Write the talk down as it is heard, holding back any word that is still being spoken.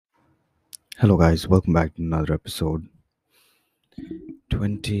Hello, guys, welcome back to another episode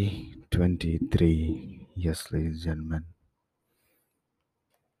 2023. Yes, ladies and gentlemen,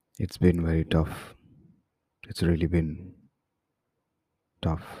 it's been very tough. It's really been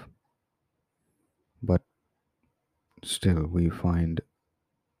tough, but still, we find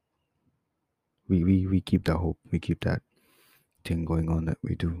we keep the hope, we keep that thing going on that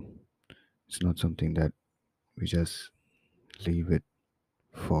we do. It's not something that we just leave it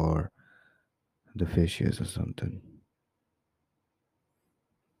for the fishes or something.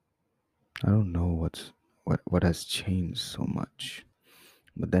 I don't know what has changed so much,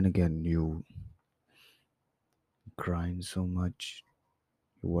 but then again, you grind so much,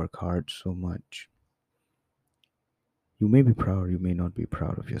 you work hard so much. You may be proud, you may not be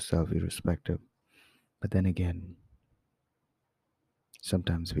proud of yourself, irrespective. But then again,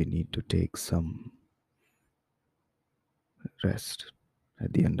 sometimes we need to take some rest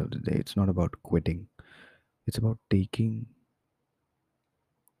at the end of the day. It's not about quitting, it's about taking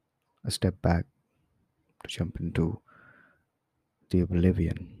a step back to jump into the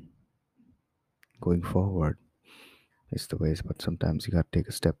oblivion. Going forward is the ways, but sometimes you got to take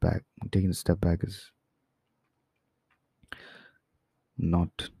a step back. Taking a step back is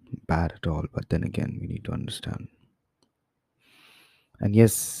not bad at all, but then again, we need to understand. And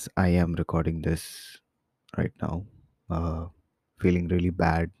yes, I am recording this right now, uh, feeling really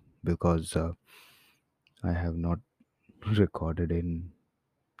bad because I have not recorded in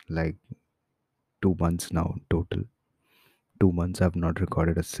like 2 months now total. 2 months I've not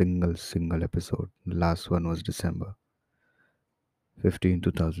recorded a single episode. The last one was December 15,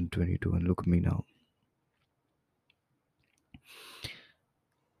 2022, and look at me now.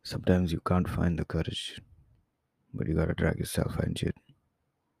 Sometimes you can't find the courage, but you gotta drag yourself into it.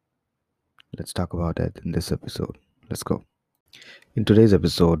 Let's talk about that in this episode. Let's go. In today's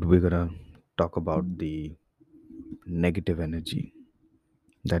episode, we're gonna talk about the negative energy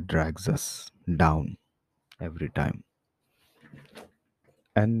that drags us down every time.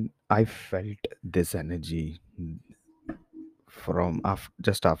 And I felt this energy from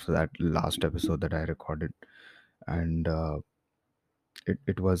just after that last episode that I recorded, and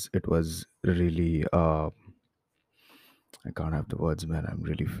it was really I can't have the words, man. I'm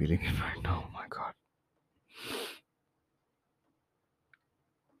really feeling it right now. Oh my God,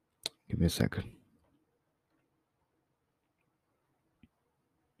 give me a second.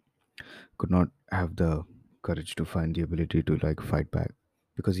 Could not have the courage to find the ability to like fight back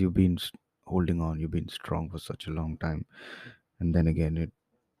because you've been holding on, you've been strong for such a long time, and then again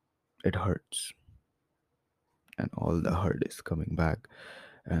it hurts, and all the hurt is coming back,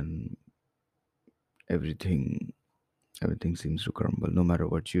 and everything everything seems to crumble no matter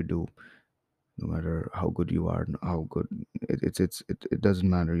what you do, no matter how good you are, how good it doesn't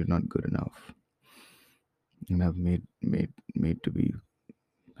matter. You're not good enough, and I've made to be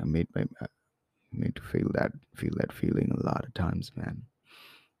I made to feel that feeling a lot of times, man.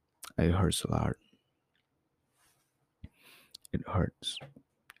 It hurts a lot. It hurts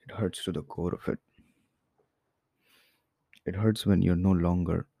to the core of it. It hurts when you're no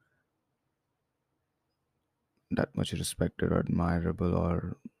longer that much respected or admirable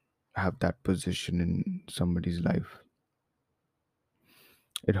or have that position in somebody's life.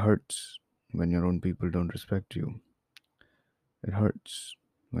 It hurts when your own people don't respect you. It hurts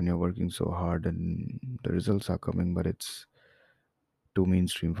when you're working so hard and the results are coming, but it's too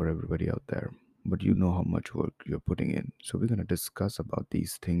mainstream for everybody out there. But you know how much work you're putting in. So we're gonna discuss about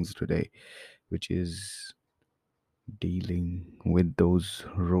these things today, which is dealing with those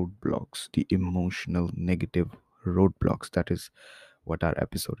roadblocks, the emotional negative roadblocks. That is what our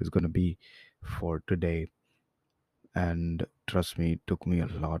episode is gonna be for today. And trust me, it took me a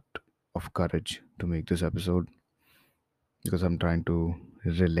lot of courage to make this episode because I'm trying to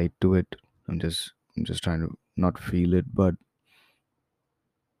relate to it. I'm just trying to not feel it, but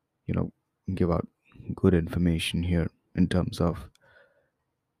you know, give out good information here in terms of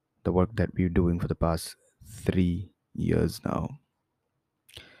the work that we're doing for the past 3 years now.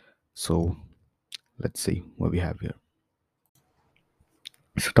 So let's see what we have here.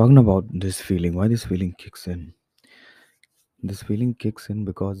 So talking about this feeling, why this feeling kicks in? This feeling kicks in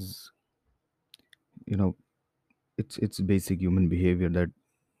because you know it's basic human behavior that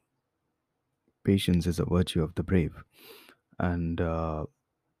patience is a virtue of the brave, and a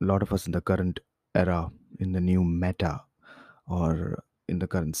lot of us in the current era, in the new meta, or in the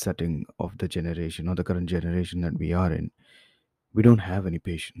current setting of the generation or the current generation that we are in, we don't have any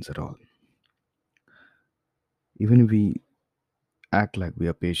patience at all. Even if we act like we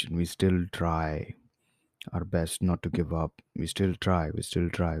are patient, we still try our best not to give up. We still try, we still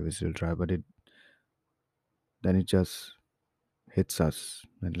try, we still try, but then it just hits us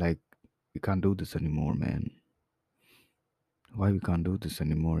and like we can't do this anymore, man. Why we can't do this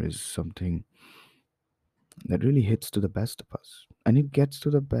anymore is something that really hits to the best of us. And it gets to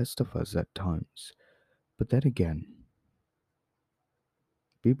the best of us at times. But then again,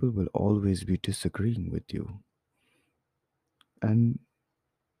 people will always be disagreeing with you. And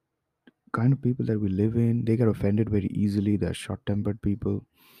kind of people that we live in, they get offended very easily. They're short-tempered people.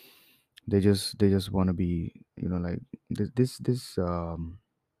 They just want to be, like this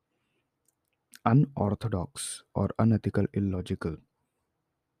unorthodox or unethical, illogical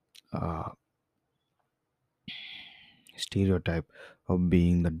uh, stereotype of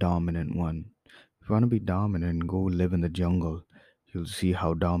being the dominant one. If you want to be dominant, go live in the jungle. You'll see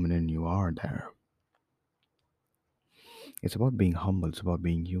how dominant you are there. It's about being humble, it's about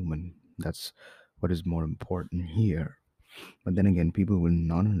being human. That's what is more important here. But then again, people will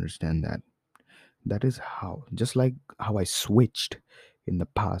not understand that. That is how, just like how I switched in the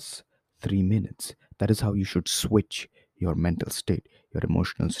past 3 minutes, that is how you should switch your mental state, your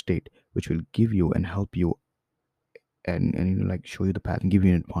emotional state, which will give you and help you and like show you the path and give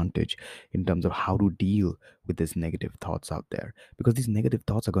you an advantage in terms of how to deal with these negative thoughts out there, because these negative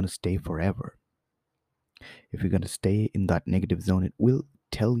thoughts are going to stay forever. If you're going to stay in that negative zone, it will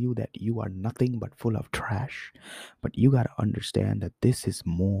tell you that you are nothing but full of trash. But you got to understand that this is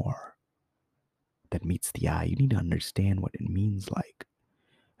more that meets the eye. You need to understand what it means like,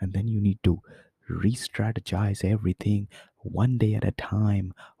 and then you need to re-strategize everything one day at a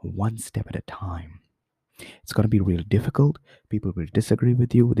time, one step at a time. It's going to be real difficult. People will disagree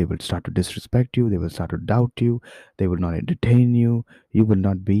with you. They will start to disrespect you. They will start to doubt you. They will not entertain you. You will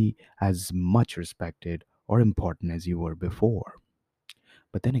not be as much respected or important as you were before.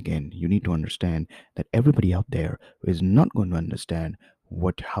 But then again, you need to understand that everybody out there is not going to understand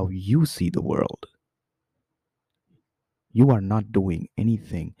how you see the world. You are not doing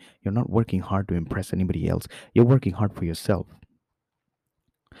anything. You're not working hard to impress anybody else. You're working hard for yourself.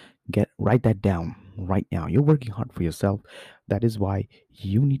 Write that down right now. You're working hard for yourself. That is why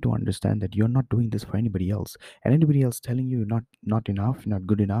you need to understand that you're not doing this for anybody else. And anybody else telling you you're not enough, you're not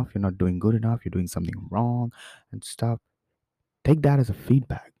good enough, you're not doing good enough, you're doing something wrong and stuff. Take that as a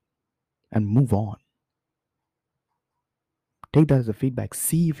feedback and move on. Take that as a feedback.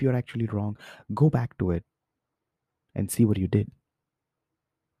 See if you're actually wrong. Go back to it and see what you did.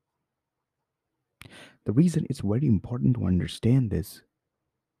 The reason it's very important to understand this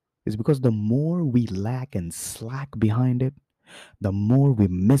is because the more we lack and slack behind it, the more we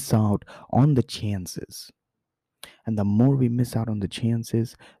miss out on the chances. And the more we miss out on the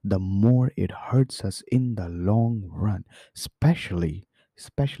chances, the more it hurts us in the long run. Especially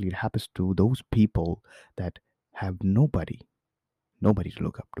it happens to those people that have nobody to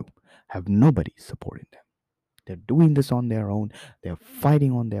look up to, have nobody supporting them. They're doing this on their own, they're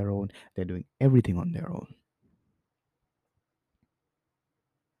fighting on their own, they're doing everything on their own.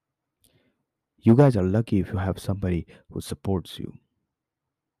 You guys are lucky if you have somebody who supports you.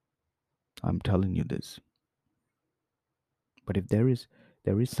 I'm telling you this. But if there is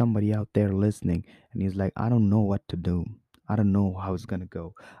somebody out there listening and he's like, I don't know what to do. I don't know how it's gonna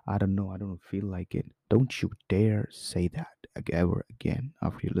go. I don't know. I don't feel like it. Don't you dare say that ever again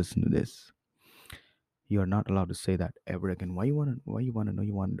after you listen to this. You are not allowed to say that ever again. Why you wanna know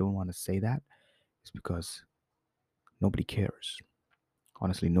you want don't want to say that? It's because nobody cares.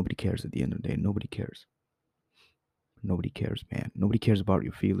 Honestly, nobody cares at the end of the day. Nobody cares. Nobody cares, man. Nobody cares about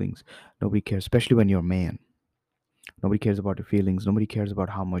your feelings. Nobody cares, especially when you're a man. Nobody cares about your feelings. Nobody cares about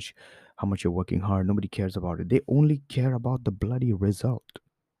how much you're working hard. Nobody cares about it. They only care about the bloody result.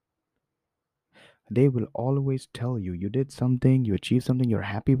 They will always tell you you did something, you achieved something, you're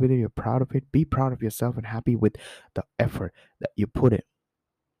happy with it, you're proud of it. Be proud of yourself and happy with the effort that you put in.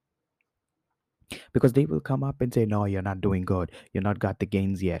 Because they will come up and say, no, you're not doing good. You're not got the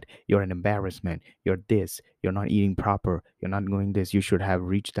gains yet. You're an embarrassment. You're this. You're not eating proper. You're not going this. You should have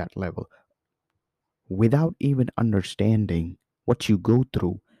reached that level. Without even understanding what you go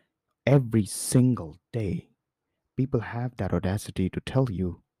through every single day, people have that audacity to tell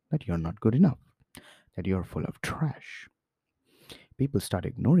you that you're not good enough, that you're full of trash. People start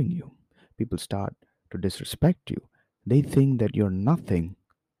ignoring you. People start to disrespect you. They think that you're nothing,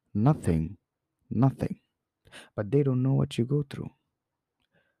 nothing, nothing. But they don't know what you go through.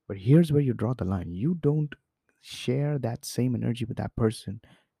 But here's where you draw the line. You don't share that same energy with that person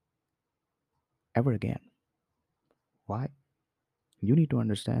ever again. Why? You need to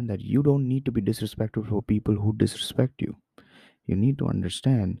understand that you don't need to be disrespectful for people who disrespect you. You need to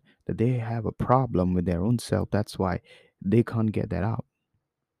understand that they have a problem with their own self. That's why they can't get that out,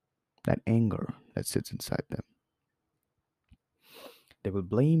 that anger that sits inside them. They will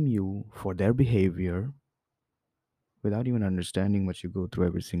blame you for their behavior without even understanding what you go through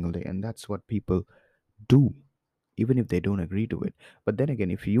every single day. And that's what people do, even if they don't agree to it. But then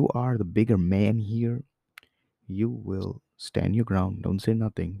again, if you are the bigger man here, you will stand your ground. Don't say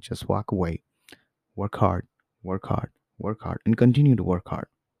nothing. Just walk away. Work hard, work hard, work hard, and continue to work hard.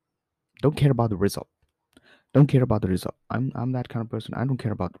 Don't care about the result. Don't care about the result. I'm that kind of person. I don't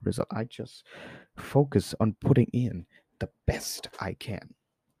care about the result. I just focus on putting in the best I can.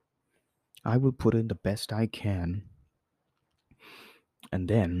 I will put in the best I can, and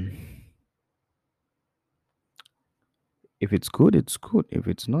then if it's good, it's good. If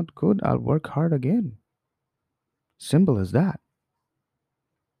it's not good, I'll work hard again. Simple as that.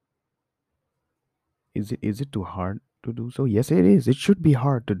 Is it too hard to do so? Yes, it is. It should be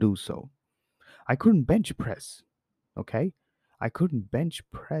hard to do so. I couldn't bench press, okay? I couldn't bench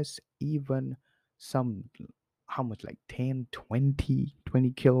press even some, how much, like 10, 20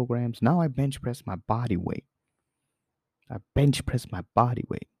 kilograms. Now I bench press my body weight. I bench press my body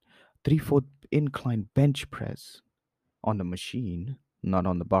weight. 3/4 incline bench press on the machine, not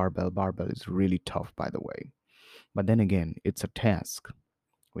on the barbell. Barbell is really tough, by the way. But then again, it's a task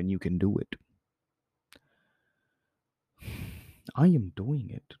when you can do it. I am doing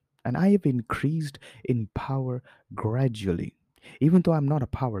it. And I have increased in power gradually. Even though I'm not a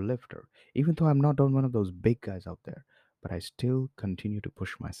power lifter, even though I'm not one of those big guys out there, but I still continue to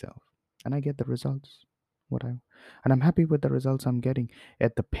push myself. And I get the results. What I and I'm happy with the results I'm getting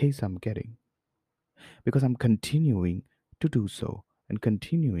at the pace I'm getting because I'm continuing to do so and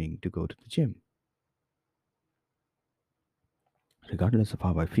continuing to go to the gym, regardless of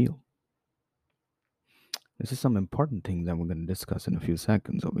how I feel. This is some important things that we're going to discuss in a few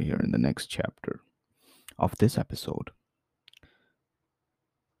seconds over here in the next chapter of this episode.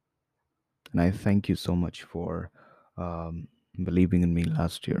 And I thank you so much for believing in me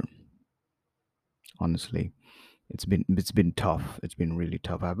last year. Honestly, it's been tough. It's been really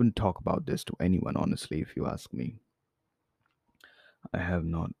tough. I haven't talked about this to anyone. Honestly, if you ask me, I have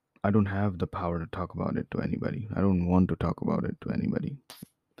not. I don't have the power to talk about it to anybody. I don't want to talk about it to anybody.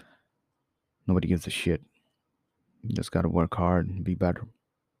 Nobody gives a shit. You just gotta work hard and be better.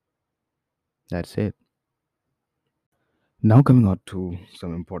 That's it. Now coming out to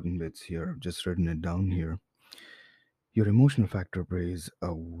some important bits here. I've just written it down here. Your emotional factor plays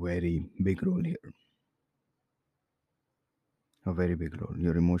a very big role here. A very big role.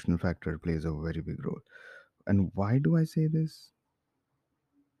 Your emotional factor plays a very big role. And why do I say this?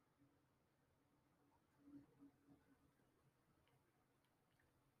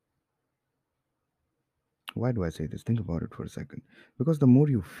 Why do I say this? Think about it for a second. Because the more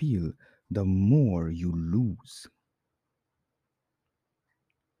you feel, the more you lose.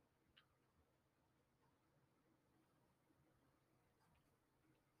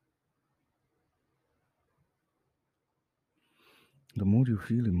 The more you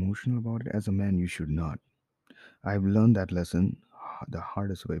feel emotional about it, as a man, you should not. I've learned that lesson the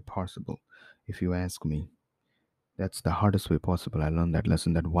hardest way possible. If you ask me, that's the hardest way possible. I learned that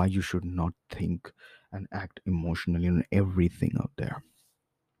lesson that why you should not think and act emotionally on everything out there.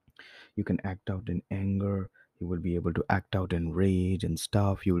 You can act out in anger. You will be able to act out in rage and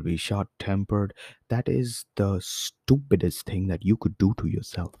stuff. You will be short tempered. That is the stupidest thing that you could do to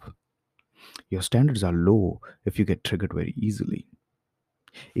yourself. Your standards are low if you get triggered very easily.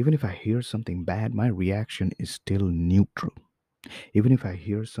 Even if I hear something bad, my reaction is still neutral. Even if I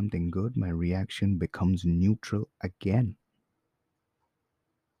hear something good, my reaction becomes neutral again.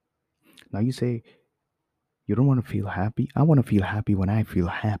 Now you say, you don't want to feel happy? I want to feel happy when I feel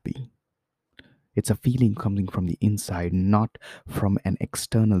happy. It's a feeling coming from the inside, not from an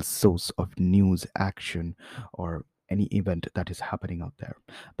external source of news, action, or any event that is happening out there.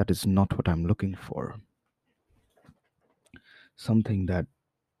 That is not what I'm looking for. Something that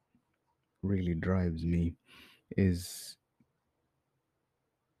really drives me is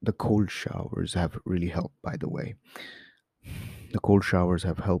the cold showers have really helped, by the way. The cold showers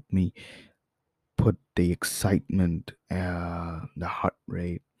have helped me put the excitement, the heart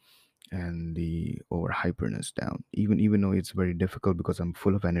rate, and the over hyperness down. Even though it's very difficult because I'm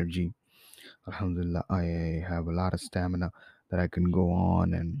full of energy, Alhamdulillah, I have a lot of stamina that I can go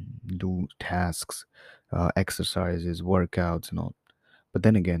on and do tasks, exercises, workouts, and all. But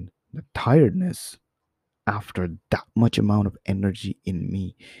then again, the tiredness after that much amount of energy in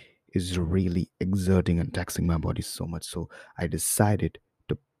me is really exerting and taxing my body so much. So I decided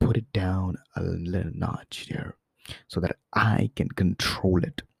to put it down a little notch there. so that I can control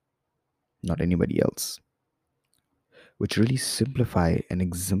it, not anybody else, which really simplify and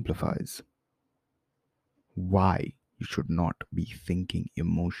exemplifies why you should not be thinking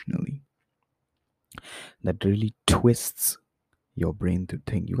emotionally. That really twists your brain to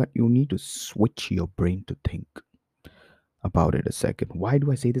think. You need to switch your brain to think about it a second. Why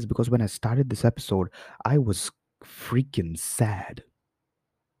do I say this? Because when I started this episode, I was freaking sad.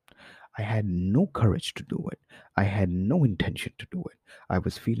 I had no courage to do it. I had no intention to do it. I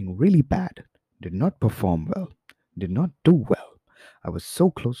was feeling really bad. Did not perform well. Did not do well. I was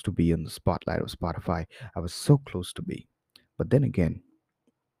so close to be in the spotlight of Spotify. I was so close to be. But then again,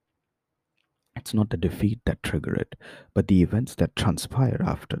 it's not the defeat that triggered it, but the events that transpired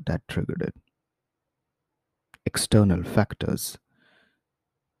after that triggered it. External factors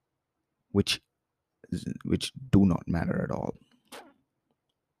which which do not matter at all.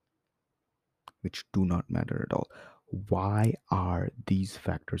 Which do not matter at all. Why are these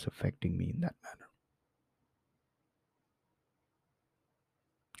factors affecting me in that manner?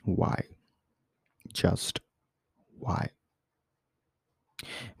 Why? Just why?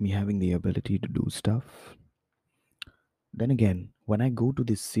 Me having the ability to do stuff. Then again, when I go to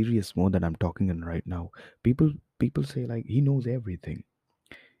this serious mode that I'm talking in right now, people people say like he knows everything.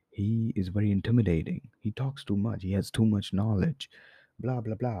 He is very intimidating. He talks too much. He has too much knowledge. Blah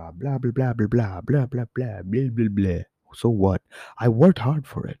blah blah blah blah blah blah blah blah blah blah blah blah blah. So what? I worked hard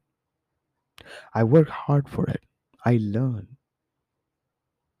for it. I worked hard for it. I learned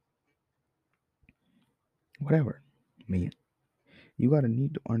whatever. Man, you gotta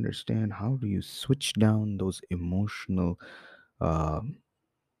need to understand how do you switch down those emotional um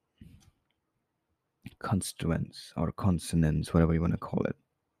constituents or consonants, whatever you want to call it.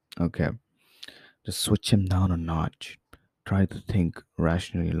 Okay, just switch him down a notch. Try to think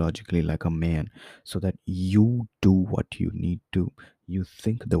rationally, logically, like a man, so that you do what you need to. You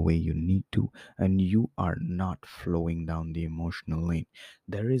think the way you need to, and you are not flowing down the emotional lane.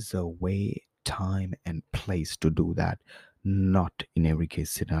 There is a way, time, and place to do that. Not in every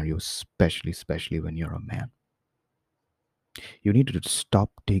case scenario, especially when you're a man. You need to stop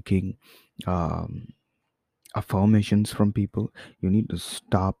taking um, affirmations from people. You need to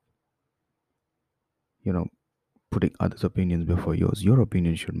stop, you know, putting others' opinions before yours. Your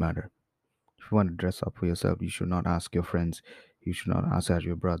opinion should matter. If you want to dress up for yourself, you should not ask your friends. You should not ask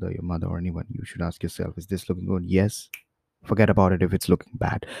your brother, your mother, or anyone. You should ask yourself, is this looking good? Yes. Forget about it if it's looking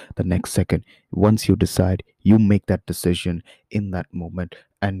bad. The next second, once you decide, you make that decision in that moment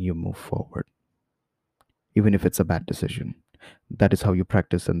and you move forward, even if it's a bad decision. That is how you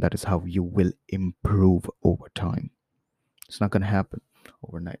practice and that is how you will improve over time. It's not going to happen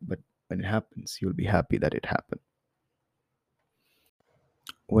overnight, but when it happens, you'll be happy that it happened.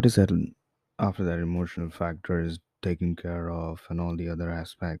 What is that after that emotional factor is taken care of and all the other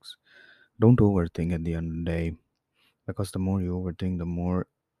aspects? Don't overthink at the end of the day, because the more you overthink, the more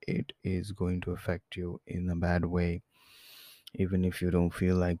it is going to affect you in a bad way. Even if you don't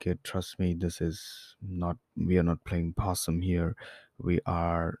feel like it, trust me, this is not, we are not playing possum here. We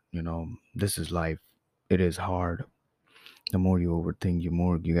are, this is life. It is hard. The more you overthink, the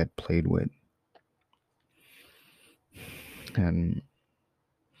more you get played with. And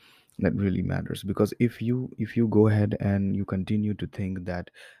that really matters, because if you go ahead and you continue to think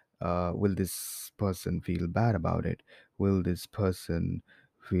that will this person feel bad about it, will this person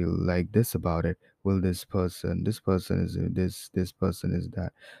feel like this about it, will this person is this person is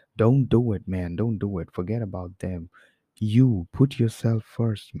that, don't do it, man. Don't do it. Forget about them. You put yourself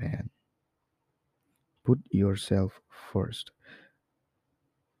first, man. Put yourself first.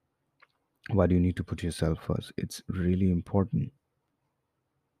 Why do you need to put yourself first? It's really important.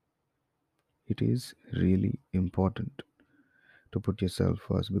 It is really important to put yourself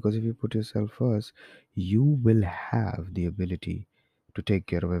first, because if you put yourself first, you will have the ability to take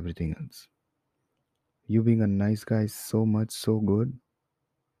care of everything else. You being a nice guy is so much so good,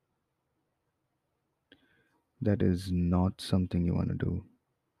 that is not something you want to do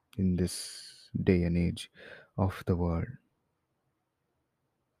in this day and age of the world.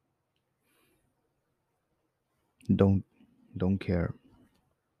 Don't don't care.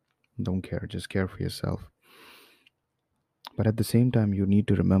 Don't care, just care for yourself. But at the same time, you need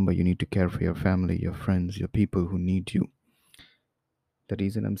to remember, you need to care for your family, your friends, your people who need you. The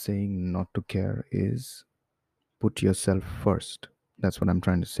reason I'm saying not to care is, put yourself first. That's what I'm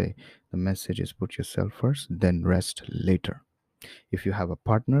trying to say. The message is, put yourself first, then rest later. If you have a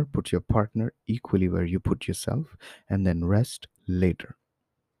partner, put your partner equally where you put yourself, and then rest later.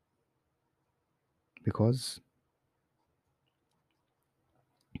 Because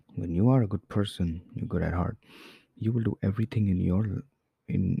when you are a good person, you're good at heart. You will do everything in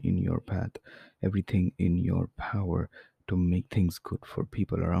your path, everything in your power to make things good for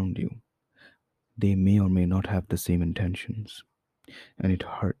people around you. They may or may not have the same intentions, and it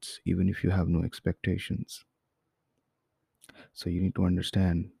hurts even if you have no expectations. So you need to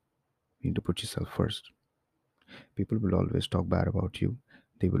understand, you need to put yourself first. People will always talk bad about you.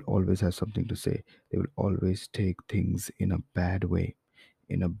 They will always have something to say. They will always take things in a bad way,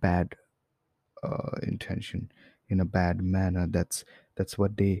 in a bad intention, in a bad manner. That's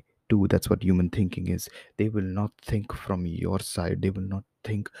what they do. That's what human thinking is. They will not think from your side. They will not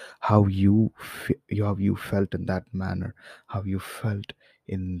think how how you felt in that manner, how you felt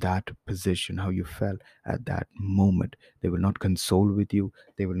in that position, how you felt at that moment. They will not console with you.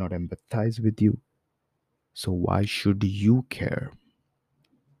 They will not empathize with you. So why should you care?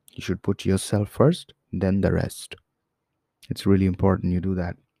 You should put yourself first, then the rest. It's really important you do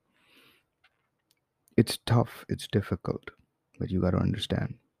that. It's tough, it's difficult, but you got to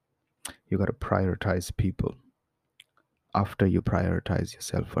understand. You got to prioritize people. After you prioritize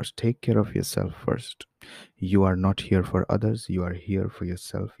yourself first, take care of yourself first. You are not here for others, you are here for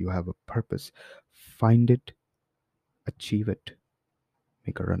yourself. You have a purpose. Find it, achieve it,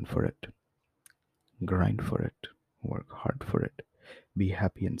 make a run for it, grind for it, work hard for it. Be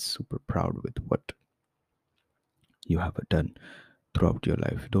happy and super proud with what you have done throughout your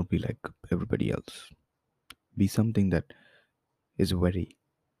life. Don't be like everybody else. Be something that is very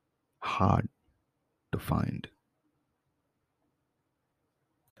hard to find.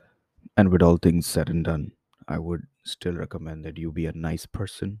 And with all things said and done, I would still recommend that you be a nice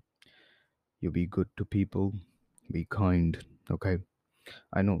person, you be good to people, be kind, okay?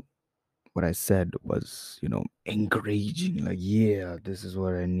 I know what I said was, encouraging, like, yeah, this is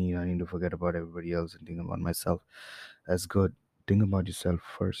what I need. I need to forget about everybody else and think about myself. That's good. Think about yourself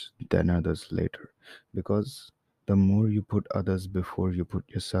first, then others later. Because the more you put others before you put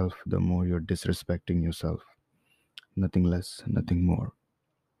yourself, the more you're disrespecting yourself. Nothing less, nothing more.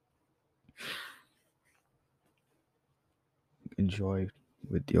 Enjoy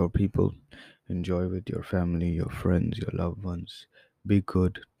with your people, enjoy with your family, your friends, your loved ones. Be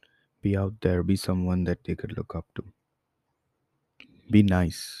good, be out there, be someone that they could look up to. Be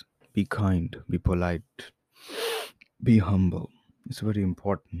nice, be kind, be polite, be humble. It's very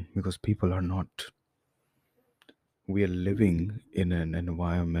important because people are not. We are living in an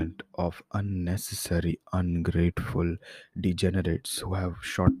environment of unnecessary, ungrateful degenerates who have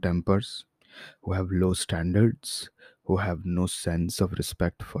short tempers, who have low standards, who have no sense of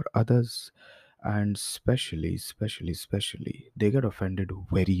respect for others, and especially, they get offended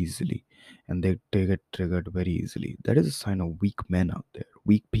very easily and they get triggered very easily. That is a sign of weak men out there.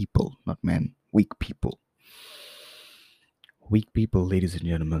 Weak people, not men, weak people. Weak people, ladies and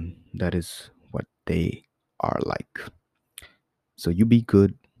gentlemen, that is what they are like. So you be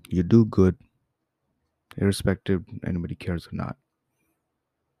good, you do good, irrespective anybody cares or not.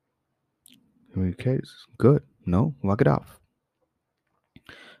 Who cares? Good. No, walk it off.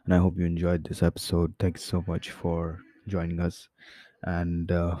 And I hope you enjoyed this episode. Thanks so much for joining us. And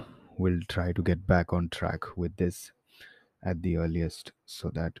we'll try to get back on track with this at the earliest so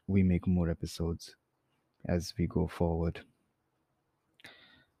that we make more episodes as we go forward.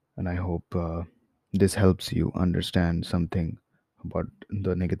 And I hope this helps you understand something about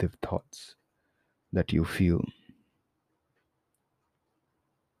the negative thoughts that you feel.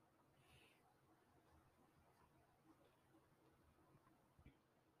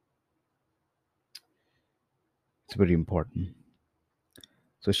 It's very important.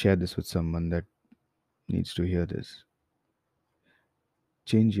 So share this with someone that needs to hear this.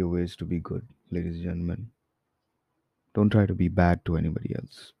 Change your ways to be good, ladies and gentlemen. Don't try to be bad to anybody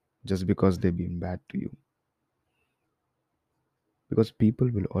else just because they've been bad to you. Because people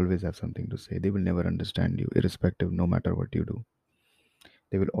will always have something to say. They will never understand you, irrespective, no matter what you do.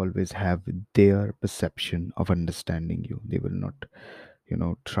 They will always have their perception of understanding you. They will not,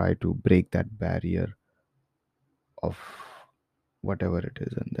 try to break that barrier of whatever it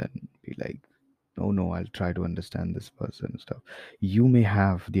is and then be like, oh no, I'll try to understand this person and stuff. You may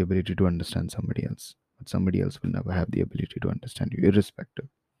have the ability to understand somebody else, but somebody else will never have the ability to understand you, irrespective.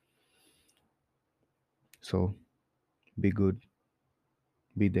 So be good,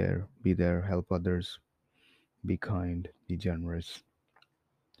 be there, help others, be kind, be generous,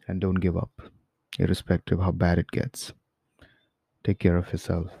 and don't give up, irrespective how bad it gets. Take care of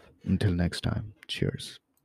yourself. Until next time, cheers.